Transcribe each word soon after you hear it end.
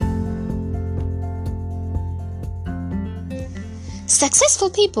Successful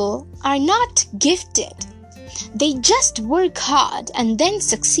people are not gifted. They just work hard and then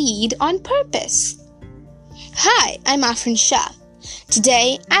succeed on purpose. Hi, I'm Afrin Shah.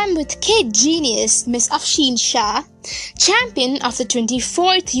 Today, I'm with Kid Genius Miss Afshin Shah, champion of the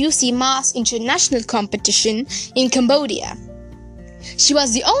 24th UC Mass International Competition in Cambodia. She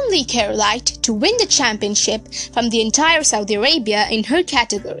was the only Keralite to win the championship from the entire Saudi Arabia in her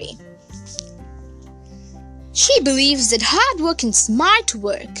category. She believes that hard work and smart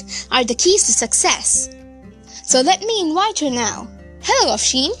work are the keys to success. So let me invite her now. Hello,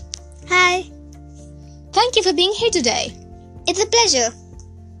 Afshin. Hi. Thank you for being here today. It's a pleasure.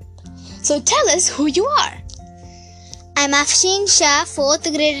 So tell us who you are. I'm Afshin Shah, 4th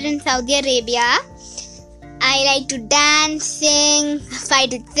grader in Saudi Arabia. I like to dance, sing,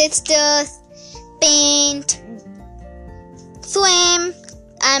 fight with sisters, paint, swim.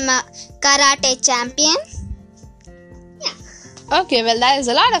 I'm a karate champion. Okay, well, that is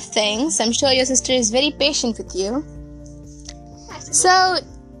a lot of things. I'm sure your sister is very patient with you. So,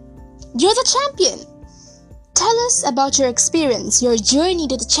 you're the champion. Tell us about your experience, your journey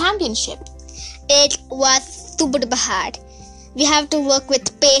to the championship. It was super duper hard. We have to work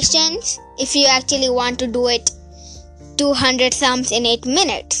with patience if you actually want to do it 200 sums in 8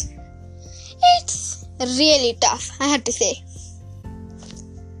 minutes. It's really tough, I have to say.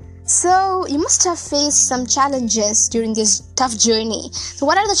 So, you must have faced some challenges during this tough journey. So,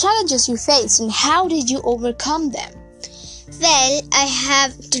 what are the challenges you faced and how did you overcome them? Well, I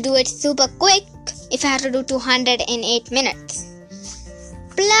have to do it super quick if I have to do 200 in 8 minutes.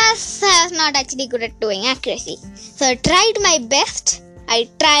 Plus, I was not actually good at doing accuracy. So, I tried my best. I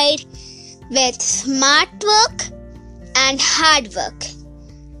tried with smart work and hard work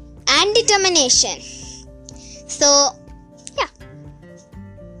and determination. So,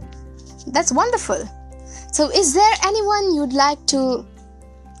 that's wonderful. So, is there anyone you'd like to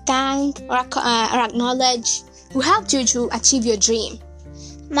thank or acknowledge who helped you to achieve your dream?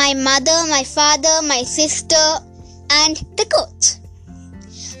 My mother, my father, my sister, and the coach.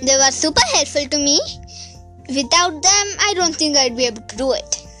 They were super helpful to me. Without them, I don't think I'd be able to do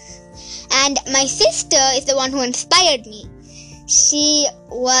it. And my sister is the one who inspired me. She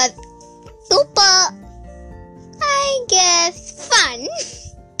was super, I guess, fun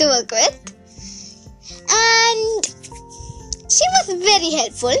to work with. And she was very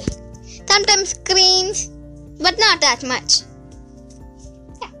helpful. Sometimes screams, but not that much.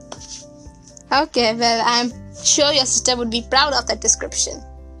 Okay, well, I'm sure your sister would be proud of that description.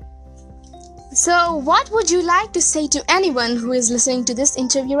 So, what would you like to say to anyone who is listening to this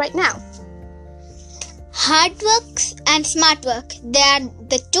interview right now? Hard work and smart work, they are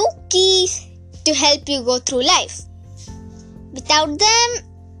the two keys to help you go through life. Without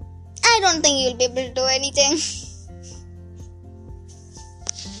them, I don't think you'll be able to do anything.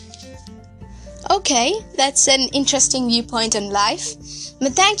 Okay, that's an interesting viewpoint on life.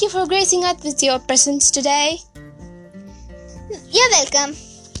 But thank you for gracing us with your presence today. You're welcome.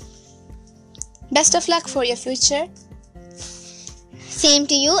 Best of luck for your future. Same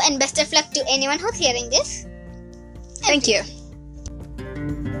to you, and best of luck to anyone who's hearing this. Thank you.